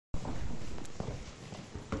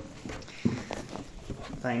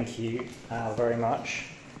Thank you, Al, very much.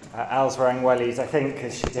 Al's wearing wellies, I think,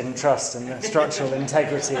 because she didn't trust in the structural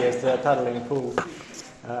integrity of the paddling pool,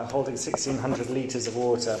 holding 1,600 litres of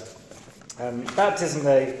water. Baptism,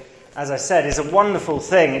 though, as I said, is a wonderful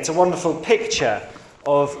thing. It's a wonderful picture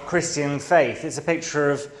of Christian faith. It's a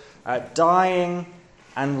picture of dying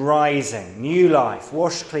and rising, new life,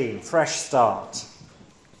 washed clean, fresh start.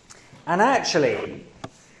 And actually,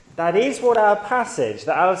 that is what our passage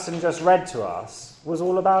that Alison just read to us was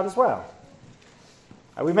all about as well.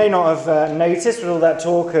 We may not have noticed with all that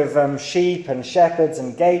talk of sheep and shepherds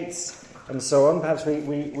and gates and so on. Perhaps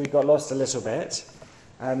we got lost a little bit.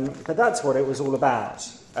 But that's what it was all about.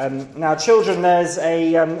 Now, children, there's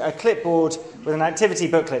a clipboard with an activity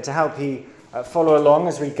booklet to help you follow along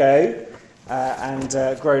as we go. And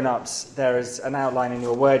grown-ups, there is an outline in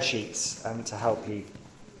your word sheets to help you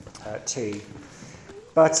too.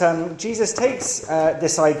 But Jesus takes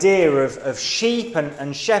this idea of sheep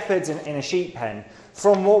and shepherds in a sheep pen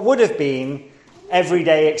from what would have been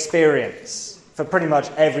everyday experience for pretty much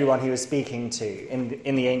everyone he was speaking to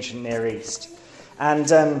in the ancient Near East.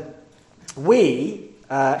 And we,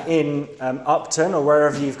 in Upton or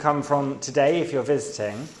wherever you've come from today, if you're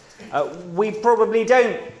visiting, we probably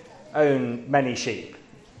don't own many sheep,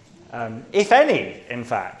 if any, in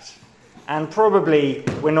fact. And probably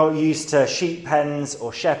we're not used to sheep pens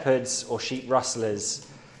or shepherds or sheep rustlers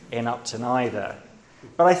in Upton either.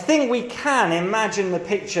 But I think we can imagine the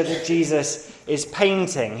picture that Jesus is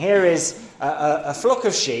painting. Here is a flock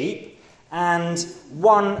of sheep and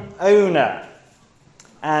one owner.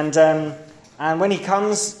 And when he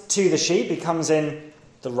comes to the sheep, he comes in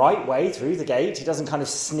the right way through the gate. He doesn't kind of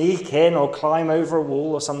sneak in or climb over a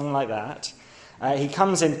wall or something like that. He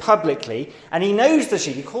comes in publicly, and he knows the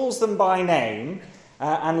sheep. He calls them by name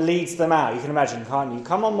and leads them out. You can imagine, can't you?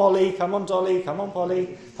 Come on, Molly. Come on, Dolly. Come on,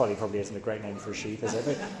 Polly. Polly probably isn't a great name for a sheep, is it?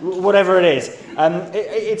 But whatever it is.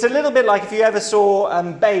 It's a little bit like if you ever saw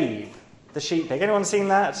Babe, the sheep pig. Anyone seen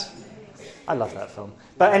that? I love that film.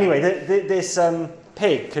 But anyway, this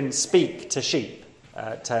pig can speak to sheep,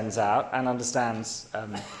 turns out, and understands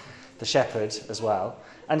the shepherd as well.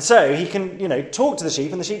 And so he can, talk to the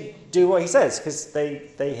sheep, and the sheep do what he says because they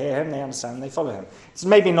hear him, they understand, they follow him. It's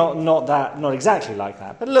maybe not exactly like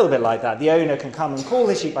that, but a little bit like that. The owner can come and call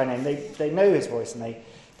the sheep by name. They know his voice, and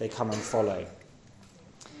they come and follow.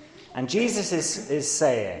 And Jesus is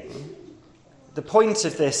saying the point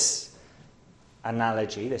of this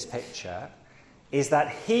analogy, this picture, is that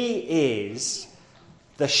he is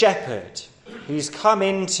the shepherd who's come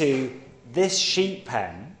into this sheep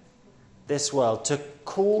pen, this world, to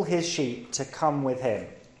call his sheep to come with him.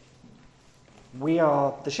 We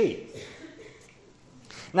are the sheep.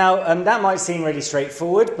 Now, that might seem really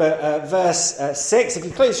straightforward, but verse 6, if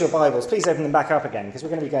you close your Bibles, please open them back up again, because we're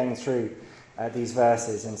going to be going through these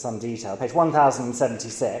verses in some detail. Page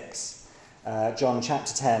 1076, John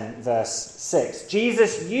chapter 10, verse 6.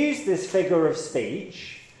 Jesus used this figure of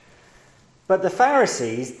speech, but the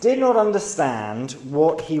Pharisees did not understand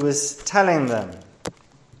what he was telling them.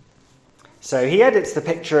 So he edits the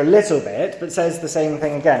picture a little bit, but says the same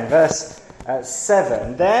thing again. Verse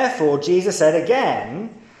 7, therefore Jesus said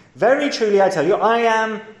again, very truly I tell you, I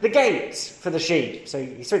am the gate for the sheep. So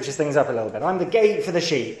he switches things up a little bit. I'm the gate for the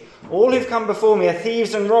sheep. All who've come before me are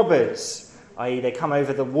thieves and robbers, i.e. they come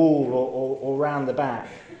over the wall or round the back.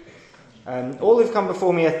 All who've come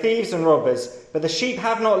before me are thieves and robbers, but the sheep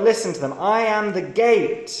have not listened to them. I am the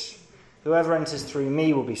gate. Whoever enters through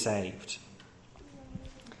me will be saved.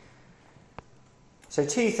 So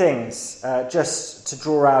two things just to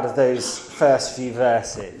draw out of those first few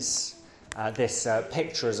verses, this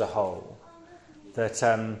picture as a whole, that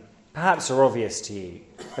perhaps are obvious to you,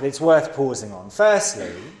 but it's worth pausing on.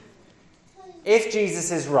 Firstly, if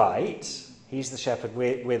Jesus is right, he's the shepherd,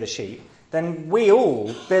 we're the sheep, then we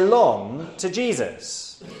all belong to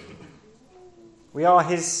Jesus. We are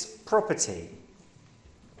his property.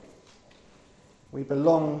 We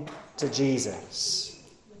belong to Jesus.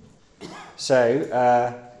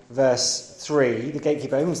 So, verse 3, the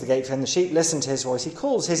gatekeeper opens the gate for him, the sheep listen to his voice. He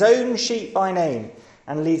calls his own sheep by name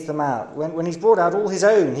and leads them out. When he's brought out all his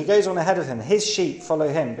own, he goes on ahead of him. His sheep follow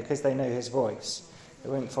him because they know his voice. They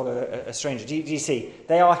won't follow a stranger. Do you see?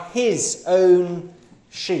 They are his own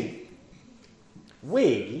sheep.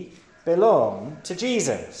 We belong to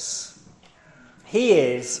Jesus. He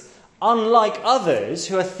is unlike others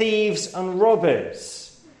who are thieves and robbers,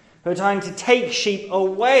 who are trying to take sheep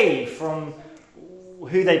away from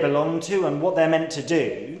who they belong to and what they're meant to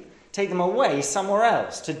do, take them away somewhere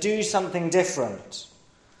else, to do something different.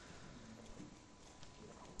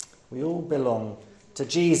 We all belong to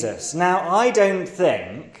Jesus. Now, I don't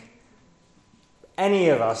think any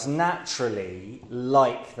of us naturally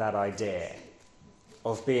like that idea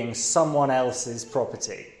of being someone else's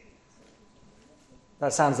property?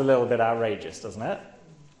 That sounds a little bit outrageous, doesn't it?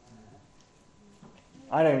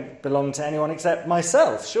 I don't belong to anyone except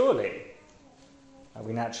myself, surely.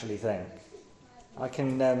 We naturally think. I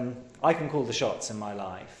can call the shots in my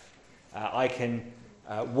life. I can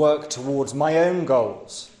work towards my own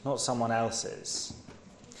goals, not someone else's.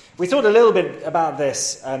 We thought a little bit about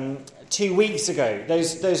this 2 weeks ago.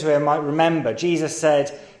 Those who might remember, Jesus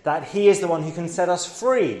said that he is the one who can set us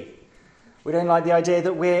free. We don't like the idea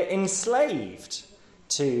that we're enslaved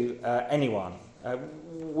to anyone.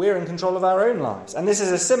 We're in control of our own lives. And this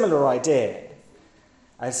is a similar idea.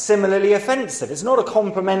 Similarly offensive. It's not a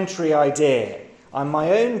complimentary idea. I'm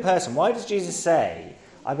my own person. Why does Jesus say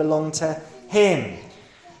I belong to him?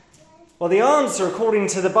 Well, the answer, according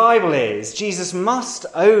to the Bible, is Jesus must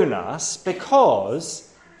own us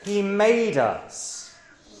because he made us.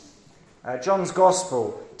 John's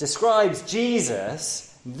Gospel describes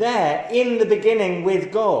Jesus there in the beginning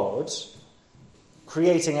with God,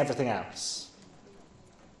 creating everything else.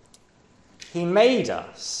 He made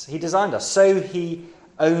us. He designed us. So he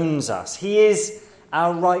owns us. He is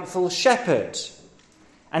our rightful shepherd.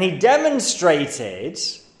 And he demonstrated,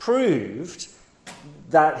 proved,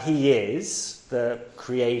 that he is the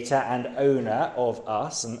creator and owner of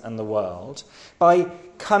us and the world by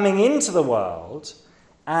coming into the world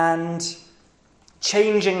and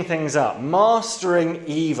changing things up, mastering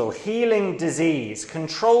evil, healing disease,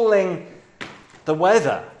 controlling the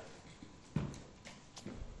weather.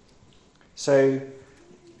 So,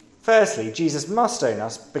 firstly, Jesus must own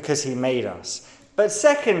us because he made us. But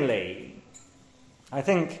secondly, I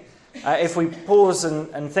think if we pause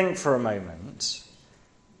and think for a moment,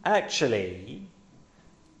 actually,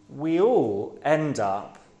 we all end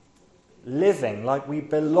up living like we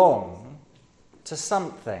belong to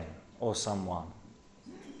something or someone.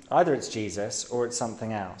 Either it's Jesus or it's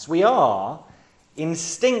something else. We are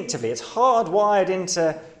instinctively, it's hardwired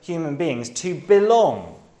into human beings to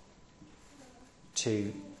belong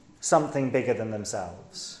to something bigger than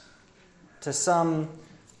themselves, to some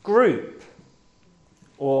group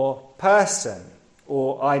or person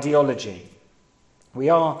or ideology. We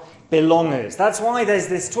are belongers. That's why there's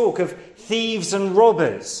this talk of thieves and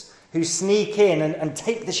robbers who sneak in and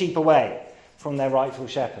take the sheep away from their rightful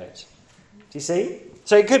shepherd. Do you see?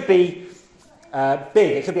 So it could be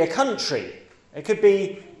big. It could be a country. It could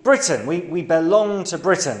be Britain. We belong to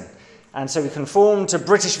Britain. And so we conform to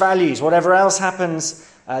British values. Whatever else happens,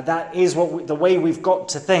 that is the way we've got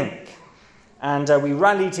to think. And we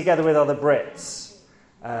rally together with other Brits.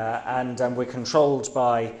 And we're controlled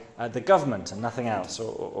by the government and nothing else,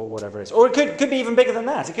 or whatever it is. Or it could be even bigger than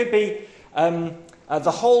that. It could be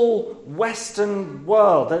the whole Western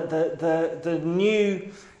world, the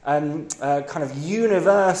new kind of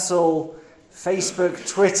universal Facebook,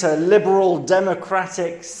 Twitter, liberal,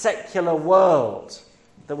 democratic, secular world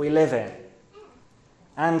that we live in.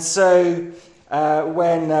 And so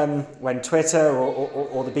when Twitter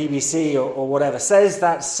or the BBC or whatever says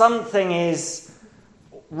that something is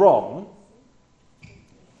wrong,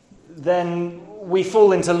 then we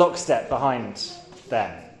fall into lockstep behind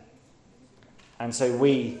them. And so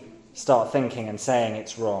we start thinking and saying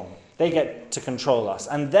it's wrong. They get to control us.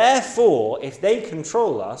 And therefore, if they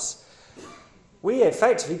control us, we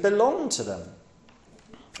effectively belong to them.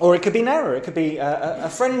 Or it could be narrower. It could be a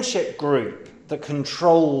friendship group that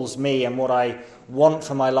controls me and what I want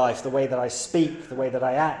for my life, the way that I speak, the way that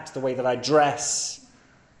I act, the way that I dress.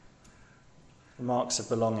 The marks of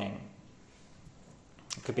belonging.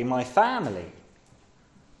 It could be my family.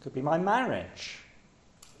 It could be my marriage.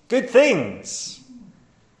 Good things.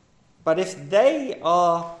 But if they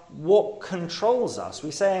are what controls us,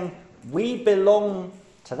 we're saying we belong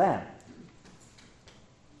to them.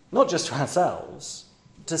 Not just to ourselves,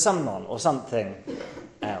 to someone or something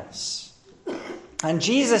else. And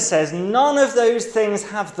Jesus says none of those things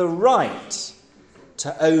have the right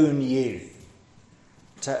to own you,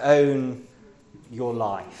 to own your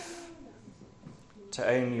life, to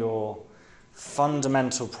own your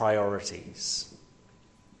fundamental priorities.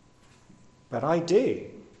 But I do.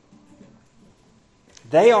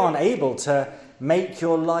 They aren't able to make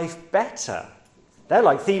your life better. They're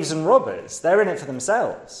like thieves and robbers. They're in it for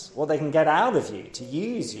themselves, what they can get out of you, to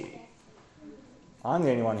use you. I'm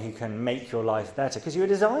the only one who can make your life better because you were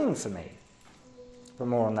designed for me. But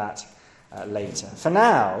more on that later. For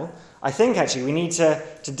now, I think actually we need to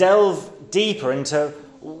delve deeper into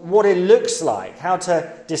what it looks like, how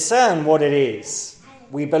to discern what it is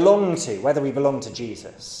we belong to, whether we belong to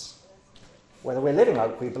Jesus, whether we're living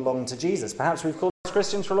like we belong to Jesus. Perhaps we've called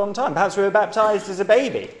Christians for a long time. Perhaps we were baptized as a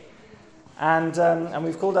baby, and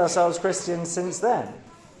we've called ourselves Christians since then.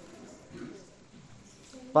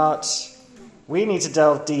 But we need to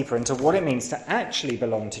delve deeper into what it means to actually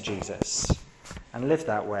belong to Jesus and live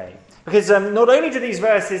that way. Because not only do these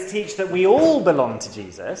verses teach that we all belong to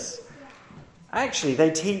Jesus, actually they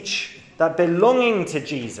teach that belonging to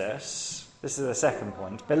Jesus, this is the second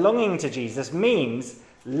point, belonging to Jesus means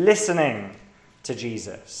listening to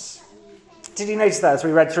Jesus. Did you notice that as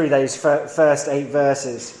we read through those first 8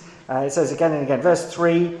 verses? It says again and again, verse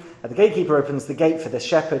 3, the gatekeeper opens the gate for the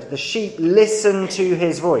shepherd. The sheep listen to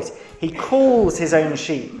his voice. He calls his own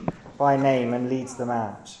sheep by name and leads them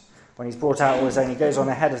out. When he's brought out all his own, he goes on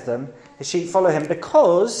ahead of them. His sheep follow him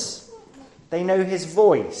because they know his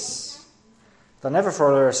voice. They'll never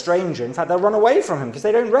follow a stranger. In fact, they'll run away from him because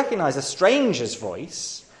they don't recognize a stranger's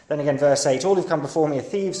voice. Then again, verse 8, all who've come before me are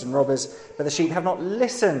thieves and robbers, but the sheep have not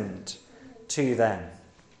listened to them.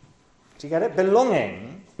 Do you get it?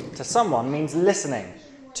 Belonging to someone means listening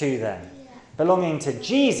to them. Belonging to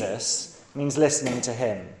Jesus means listening to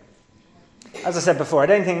him. As I said before, I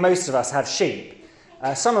don't think most of us have sheep.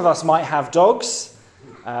 Some of us might have dogs,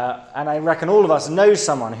 and I reckon all of us know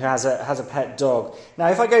someone who has a pet dog. Now,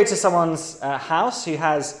 if I go to someone's house who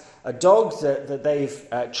has a dog that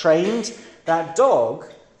they've trained, that dog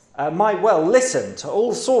might well listen to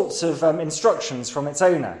all sorts of instructions from its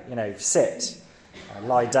owner. You know, sit,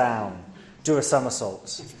 lie down, do a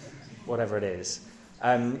somersault, whatever it is.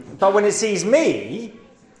 But when it sees me,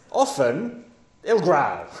 often it'll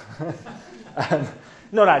growl.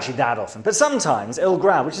 Not actually that often, but sometimes it'll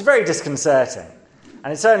growl, which is very disconcerting.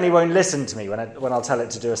 And it certainly won't listen to me when I'll tell it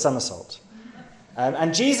to do a somersault.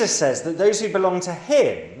 And Jesus says that those who belong to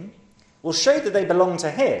him will show that they belong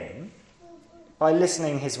to him by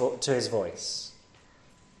listening to his voice.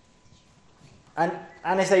 And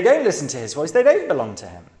if they don't listen to his voice, they don't belong to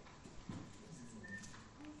him.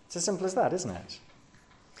 It's as simple as that, isn't it?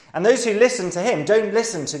 And those who listen to him don't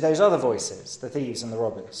listen to those other voices, the thieves and the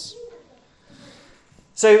robbers.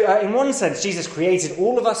 So in one sense, Jesus created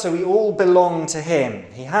all of us so we all belong to him.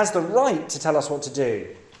 He has the right to tell us what to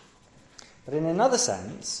do. But in another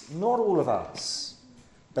sense, not all of us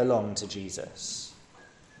belong to Jesus.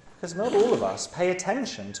 Because not all of us pay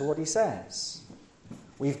attention to what he says.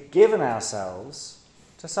 We've given ourselves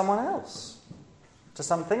to someone else, to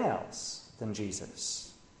something else than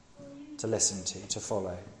Jesus, to listen to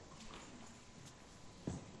follow.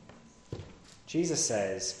 Jesus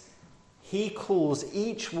says he calls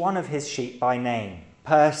each one of his sheep by name,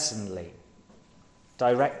 personally,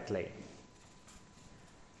 directly.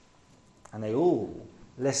 And they all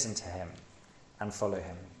listen to him and follow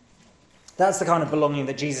him. That's the kind of belonging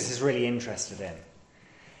that Jesus is really interested in.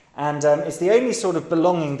 And it's the only sort of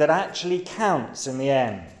belonging that actually counts in the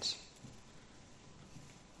end.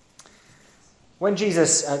 When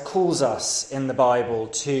Jesus calls us in the Bible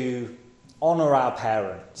to honour our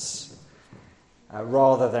parents,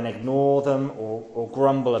 rather than ignore them or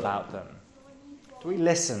grumble about them, do we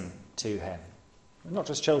listen to him? Not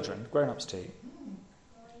just children, grown-ups too.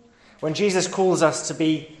 When Jesus calls us to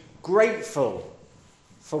be grateful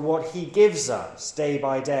for what he gives us day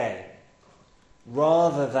by day,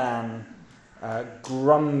 rather than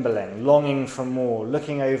grumbling, longing for more,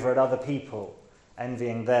 looking over at other people,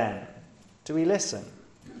 envying them, do we listen?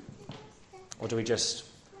 Or do we just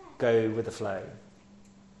go with the flow?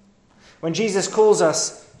 When Jesus calls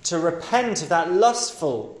us to repent of that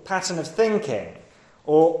lustful pattern of thinking,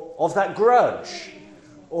 or of that grudge,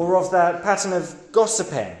 or of that pattern of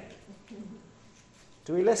gossiping,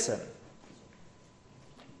 do we listen?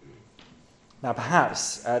 Now,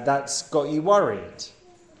 perhaps that's got you worried.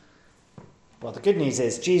 Well, the good news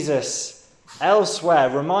is Jesus elsewhere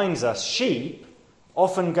reminds us sheep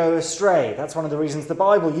often go astray. That's one of the reasons the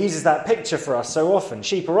Bible uses that picture for us so often.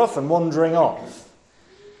 Sheep are often wandering off.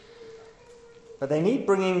 But they need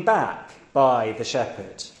bringing back by the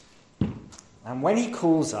shepherd. And when he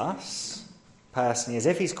calls us, personally, as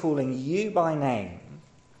if he's calling you by name,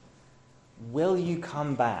 will you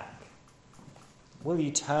come back? Will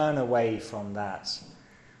you turn away from that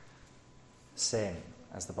sin,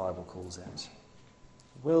 as the Bible calls it?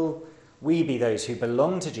 Will we be those who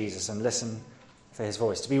belong to Jesus and listen for his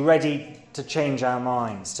voice, to be ready to change our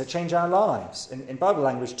minds, to change our lives, in Bible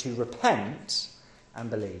language, to repent and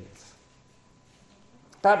believe?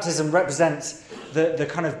 Baptism represents the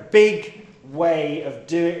kind of big way of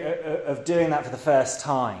doing that for the first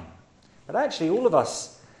time. But actually, all of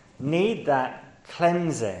us need that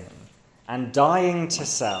cleansing and dying to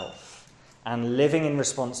self and living in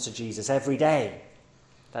response to Jesus every day.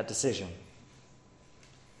 That decision.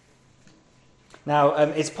 Now,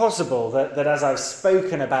 it's possible that as I've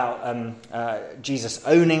spoken about Jesus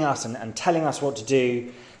owning us and telling us what to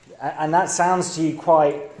do, and that sounds to you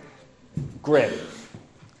quite grim.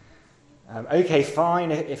 Okay,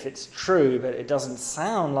 fine if it's true, but it doesn't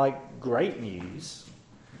sound like great news.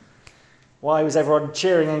 Why was everyone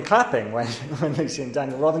cheering and clapping when Lucy and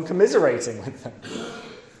Daniel, rather than commiserating with them?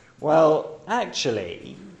 Well,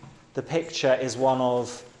 actually, the picture is one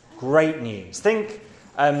of great news. Think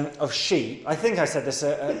of sheep. I think I said this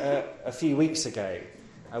a few weeks ago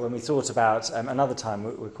when we thought about another time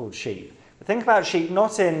we're called sheep. But think about sheep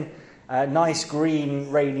not in nice green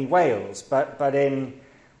rainy Wales, but in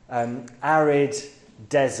arid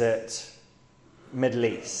desert Middle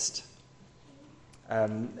East.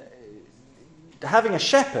 Having a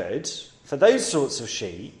shepherd for those sorts of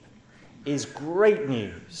sheep is great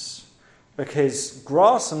news, because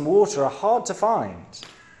grass and water are hard to find,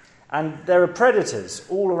 and there are predators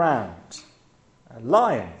all around,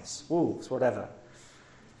 lions, wolves, whatever,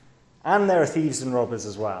 and there are thieves and robbers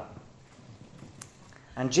as well.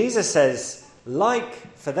 And Jesus says,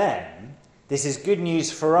 like for them, this is good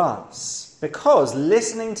news for us, because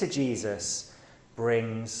listening to Jesus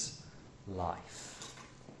brings life.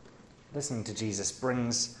 Listening to Jesus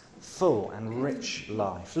brings full and rich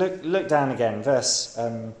life. Look down again, verse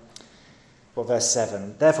 7.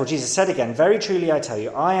 Therefore Jesus said again, very truly I tell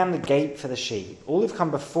you, I am the gate for the sheep. All who've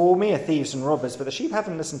come before me are thieves and robbers, but the sheep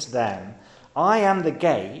haven't listened to them. I am the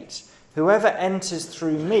gate. Whoever enters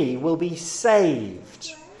through me will be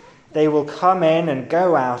saved. They will come in and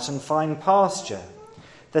go out and find pasture.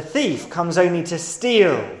 The thief comes only to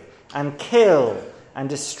steal and kill and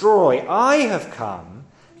destroy. I have come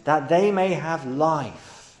that they may have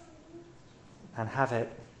life and have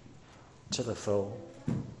it to the full.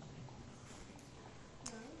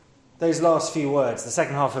 Those last few words, the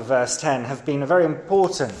second half of verse 10, have been a very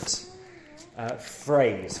important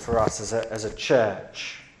phrase for us as a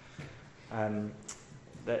church. That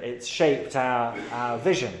it's shaped our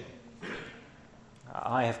vision.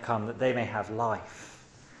 I have come that they may have life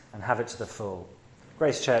and have it to the full.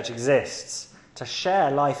 Grace Church exists to share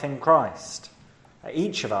life in Christ,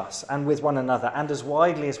 each of us and with one another, and as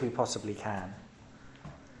widely as we possibly can.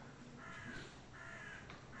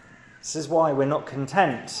 This is why we're not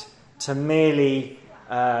content to merely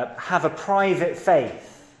have a private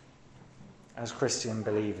faith as Christian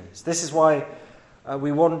believers. This is why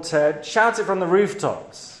we want to shout it from the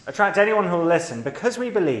rooftops, attract anyone who will listen, because we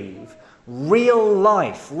believe real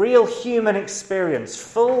life, real human experience,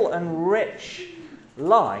 full and rich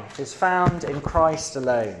life is found in Christ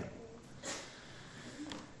alone.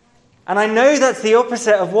 And I know that's the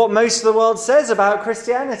opposite of what most of the world says about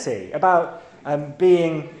Christianity, about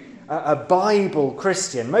being a Bible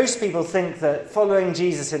Christian. Most people think that following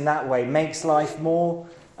Jesus in that way makes life more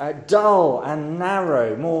dull and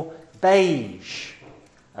narrow, more beige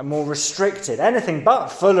and more restricted, anything but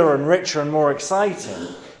fuller and richer and more exciting.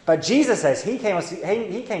 But Jesus says he came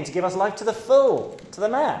to give us life to the full, to the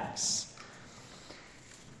max.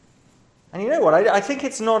 And you know what? I think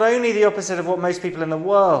it's not only the opposite of what most people in the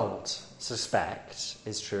world suspect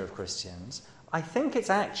is true of Christians. I think it's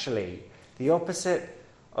actually the opposite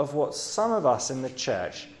of what some of us in the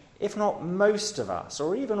church, if not most of us,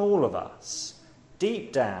 or even all of us,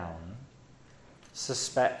 deep down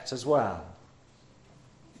suspect as well.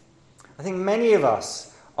 I think many of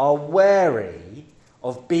us are wary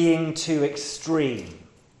of being too extreme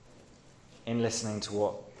in listening to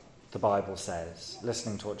what the Bible says,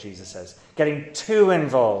 listening to what Jesus says, getting too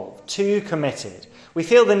involved, too committed. We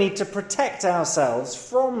feel the need to protect ourselves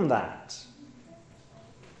from that.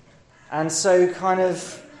 And so kind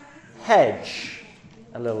of hedge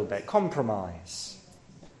a little bit, compromise.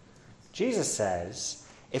 Jesus says,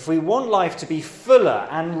 if we want life to be fuller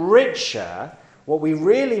and richer, what we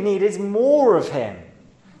really need is more of him,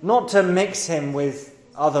 not to mix him with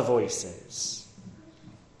other voices.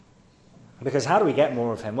 Because how do we get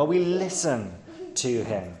more of him? Well, we listen to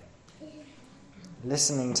him.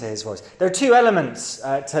 Listening to his voice. There are two elements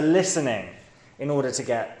to listening in order to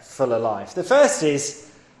get fuller life. The first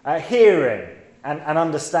is hearing and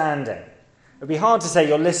understanding. It would be hard to say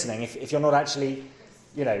you're listening if you're not actually,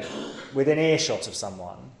 within earshot of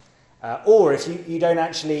someone, or if you don't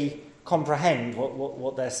actually comprehend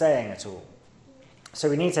what they're saying at all. So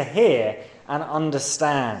we need to hear and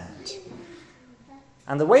understand.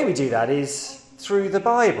 And the way we do that is through the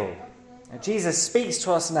Bible. Now, Jesus speaks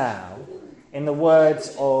to us now in the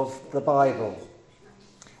words of the Bible.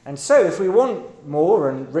 And so if we want more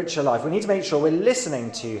and richer life, we need to make sure we're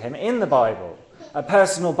listening to him in the Bible. A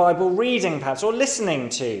personal Bible reading, perhaps, or listening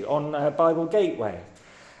to on Bible Gateway.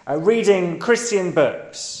 Reading Christian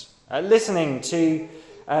books, listening to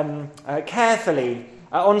carefully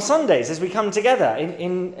on Sundays as we come together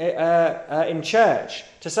in church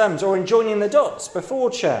to sermons, or in joining the dots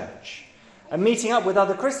before church, and meeting up with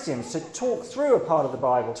other Christians to talk through a part of the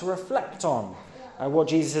Bible, to reflect on what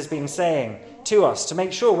Jesus has been saying to us, to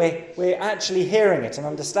make sure we're actually hearing it and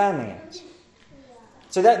understanding it.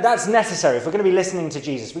 So that's necessary. If we're going to be listening to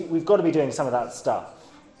Jesus, we've got to be doing some of that stuff.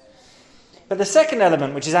 But the second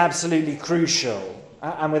element, which is absolutely crucial,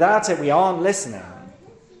 and without it we aren't listening,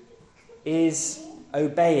 is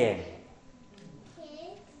obeying.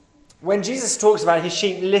 When Jesus talks about his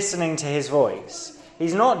sheep listening to his voice,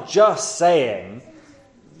 he's not just saying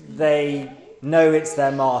they know it's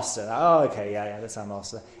their master. Oh, okay, yeah, that's our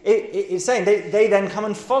master. It's saying they then come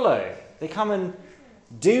and follow. They come and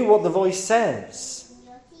do what the voice says.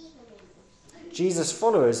 Jesus'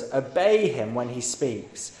 followers obey him when he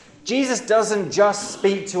speaks. Jesus doesn't just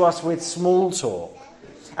speak to us with small talk.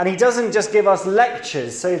 And he doesn't just give us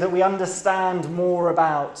lectures so that we understand more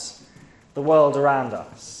about the world around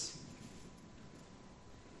us.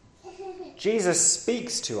 Jesus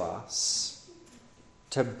speaks to us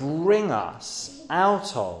to bring us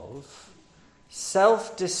out of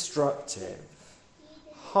self-destructive,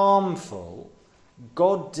 harmful,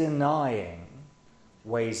 God-denying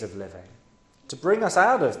ways of living. To bring us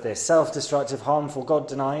out of this self-destructive, harmful,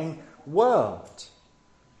 God-denying world.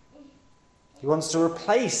 He wants to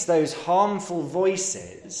replace those harmful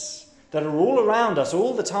voices that are all around us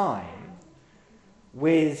all the time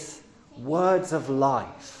with words of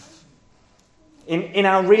life. In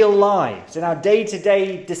our real lives, in our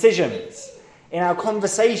day-to-day decisions, in our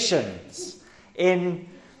conversations, in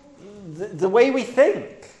the way we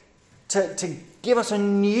think, to give us a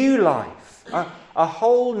new life, a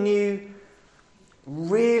whole new,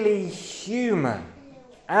 really human,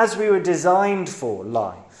 as we were designed for,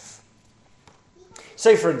 life.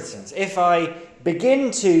 So, for instance, if I begin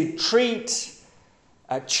to treat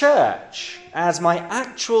a church as my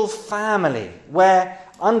actual family, where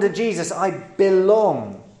under Jesus I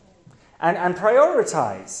belong, and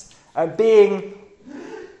prioritise being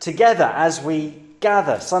together as we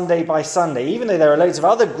gather Sunday by Sunday, even though there are loads of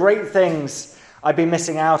other great things I've been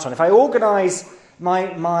missing out on, if I organise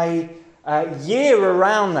my year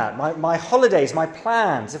around that, my holidays, my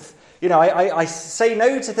plans, if I say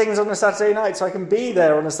no to things on a Saturday night so I can be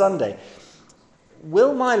there on a Sunday,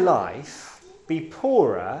 will my life be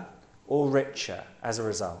poorer or richer as a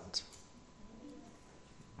result?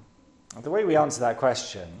 The way we answer that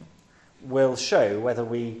question will show whether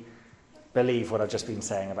we believe what I've just been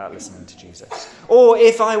saying about listening to Jesus. Or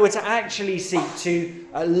if I were to actually seek to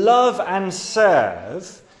love and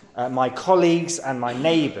serve my colleagues and my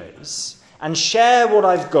neighbours, and share what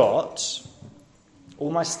I've got,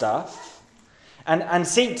 all my stuff, and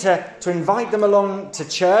seek to invite them along to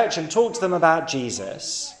church and talk to them about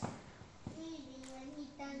Jesus,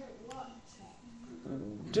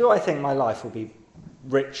 do I think my life will be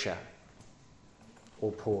richer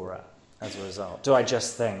or poorer as a result? Do I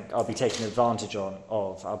just think I'll be taken advantage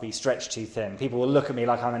of, I'll be stretched too thin, people will look at me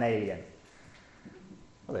like I'm an alien?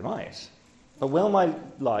 Well, they might. But will my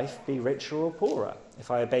life be richer or poorer if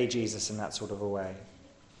I obey Jesus in that sort of a way?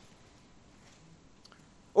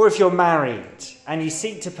 Or if you're married and you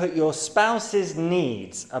seek to put your spouse's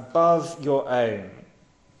needs above your own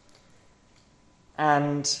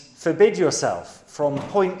and forbid yourself from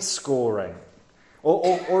point scoring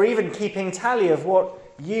or even keeping tally of what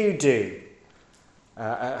you do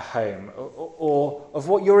at home or of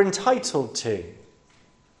what you're entitled to,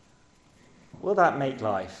 will that make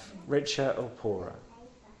life richer or poorer?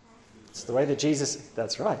 It's the way that Jesus...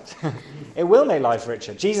 That's right. It will make life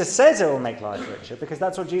richer. Jesus says it will make life richer because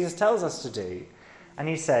that's what Jesus tells us to do. And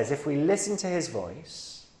he says if we listen to his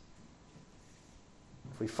voice,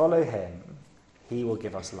 if we follow him, he will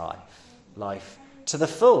give us life. Life to the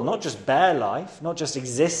full, not just bare life, not just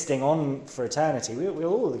existing on for eternity.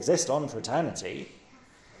 We'll all exist on for eternity.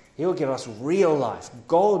 He will give us real life,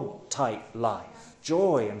 God-type life,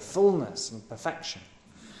 joy and fullness and perfection.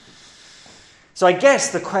 So I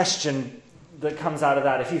guess the question that comes out of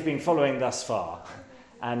that, if you've been following thus far,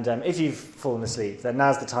 and if you've fallen asleep, then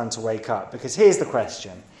now's the time to wake up. Because here's the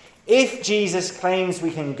question. If Jesus claims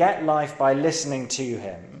we can get life by listening to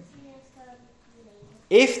him,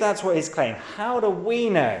 if that's what his claim, how do we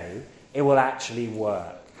know it will actually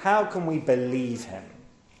work? How can we believe him?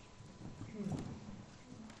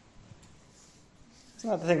 Isn't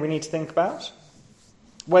that the thing we need to think about?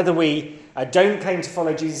 Whether we don't claim to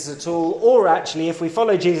follow Jesus at all, or actually if we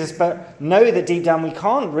follow Jesus but know that deep down we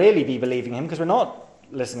can't really be believing him because we're not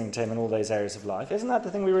listening to him in all those areas of life. Isn't that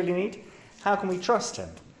the thing we really need? How can we trust him?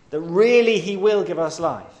 That really he will give us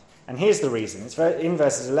life. And here's the reason. It's in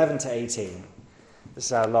verses 11 to 18. This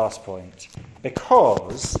is our last point.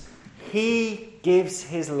 Because he gives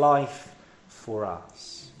his life for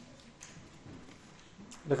us.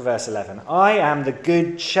 Look at verse 11. I am the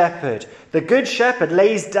good shepherd. The good shepherd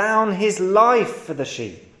lays down his life for the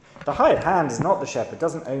sheep. The hired hand is not the shepherd,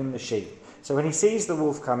 doesn't own the sheep. So when he sees the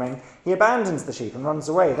wolf coming, he abandons the sheep and runs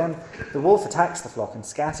away. Then the wolf attacks the flock and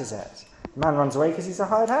scatters it. The man runs away because he's a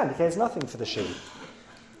hired hand. He cares nothing for the sheep.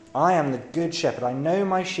 I am the good shepherd. I know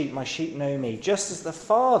my sheep know me. Just as the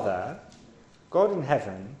Father, God in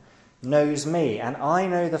heaven, knows me, and I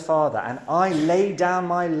know the Father, and I lay down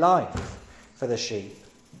my life for the sheep.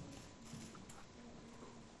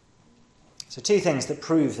 So two things that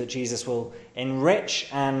prove that Jesus will enrich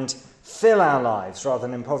and fill our lives rather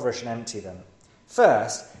than impoverish and empty them.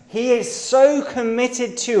 First, he is so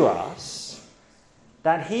committed to us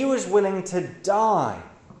that he was willing to die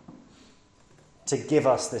to give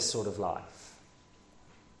us this sort of life.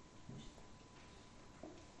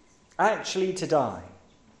 Actually to die.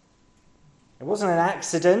 It wasn't an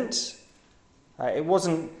accident. It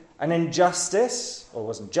wasn't an injustice, or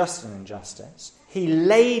wasn't just an injustice. He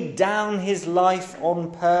laid down his life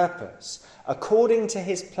on purpose, according to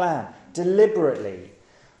his plan, deliberately,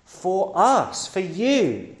 for us, for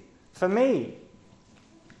you, for me.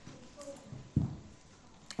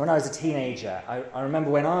 When I was a teenager, I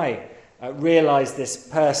remember when I realised this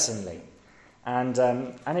personally, and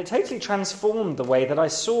it totally transformed the way that I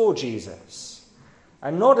saw Jesus.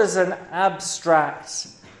 And not as an abstract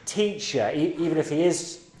teacher, even if he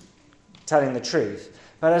is telling the truth,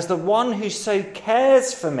 but as the one who so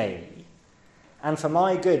cares for me and for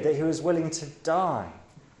my good that he was willing to die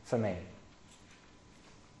for me.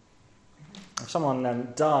 If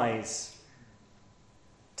someone dies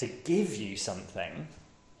to give you something,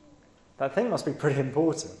 that thing must be pretty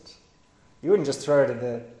important. You wouldn't just throw it in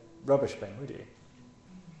the rubbish bin, would you?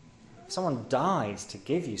 If someone dies to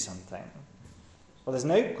give you something, well, there's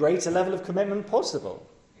no greater level of commitment possible.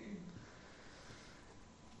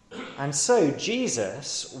 And so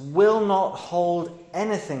Jesus will not hold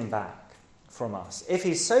anything back from us. If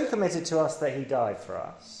he's so committed to us that he died for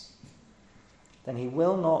us, then he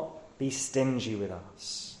will not be stingy with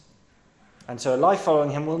us. And so a life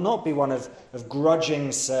following him will not be one of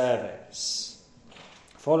grudging service.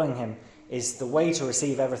 Following him is the way to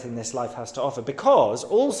receive everything this life has to offer. Because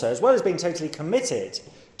also, as well as being totally committed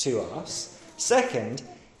to us, second,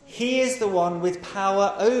 he is the one with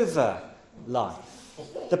power over life.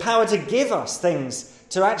 The power to give us things,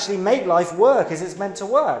 to actually make life work as it's meant to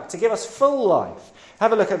work, to give us full life.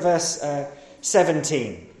 Have a look at verse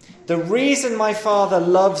 17. The reason my Father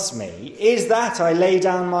loves me is that I lay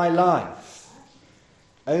down my life,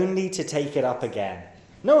 only to take it up again.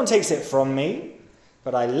 No one takes it from me,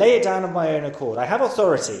 but I lay it down of my own accord. I have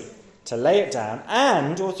authority to lay it down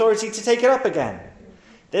and authority to take it up again.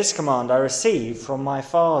 This command I received from my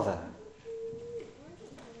Father.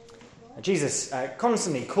 Jesus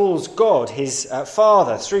constantly calls God his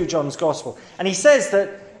Father through John's Gospel. And he says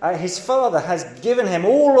that his Father has given him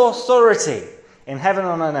all authority in heaven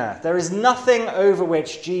and on earth. There is nothing over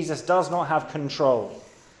which Jesus does not have control.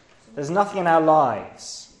 There's nothing in our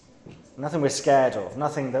lives, nothing we're scared of,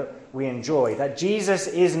 nothing that we enjoy, that Jesus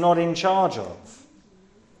is not in charge of.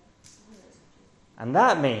 And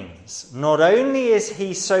that means not only is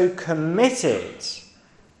he so committed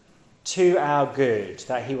to our good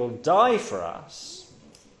that he will die for us,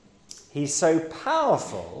 he's so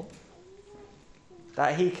powerful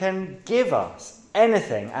that he can give us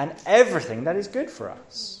anything and everything that is good for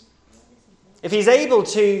us. If he's able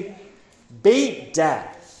to beat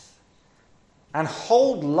death and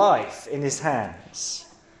hold life in his hands,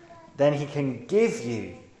 then he can give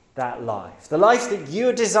you that life, the life that you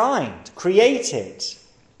are designed, created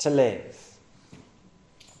to live.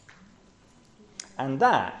 And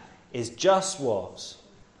that is just what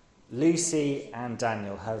Lucy and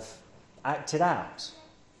Daniel have acted out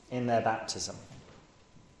in their baptism.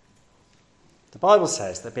 The Bible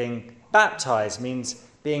says that being baptized means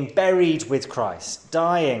being buried with Christ,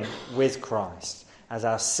 dying with Christ, as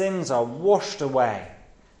our sins are washed away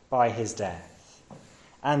by his death.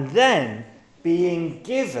 And then being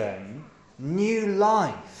given new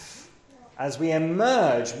life as we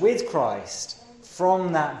emerge with Christ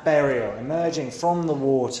from that burial, emerging from the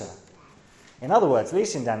water. In other words,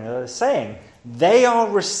 Lucy and Daniel are saying they are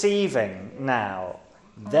receiving now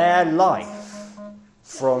their life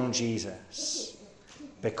from Jesus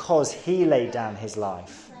because he laid down his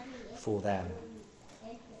life for them.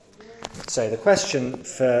 So the question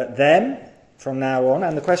for them from now on,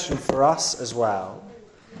 and the question for us as well,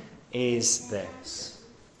 is this: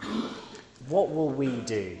 what will we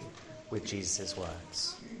do with Jesus'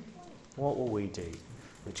 words? What will we do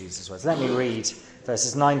with Jesus' words? Let me read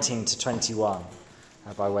verses 19 to 21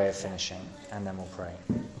 by way of finishing, and then we'll pray.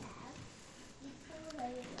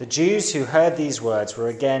 The Jews who heard these words were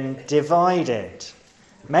again divided.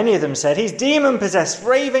 Many of them said, "He's demon-possessed,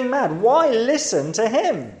 raving mad. Why listen to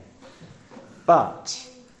him?" But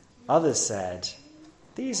others said,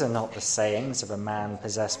 "These are not the sayings of a man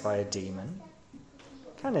possessed by a demon.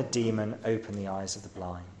 Can a demon open the eyes of the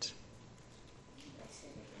blind?"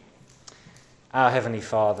 Our Heavenly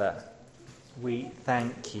Father, we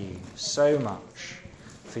thank you so much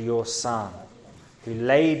for your Son, who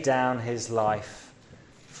laid down his life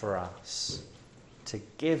for us, to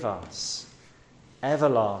give us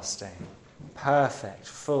everlasting, perfect,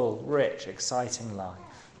 full, rich, exciting life.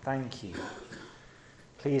 Thank you.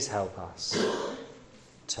 Please help us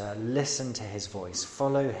to listen to his voice,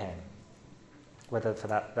 follow him, whether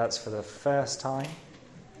that's for the first time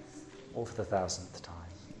or for the 1,000th time.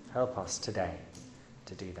 Help us today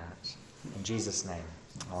to do that. In Jesus' name,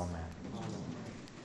 amen.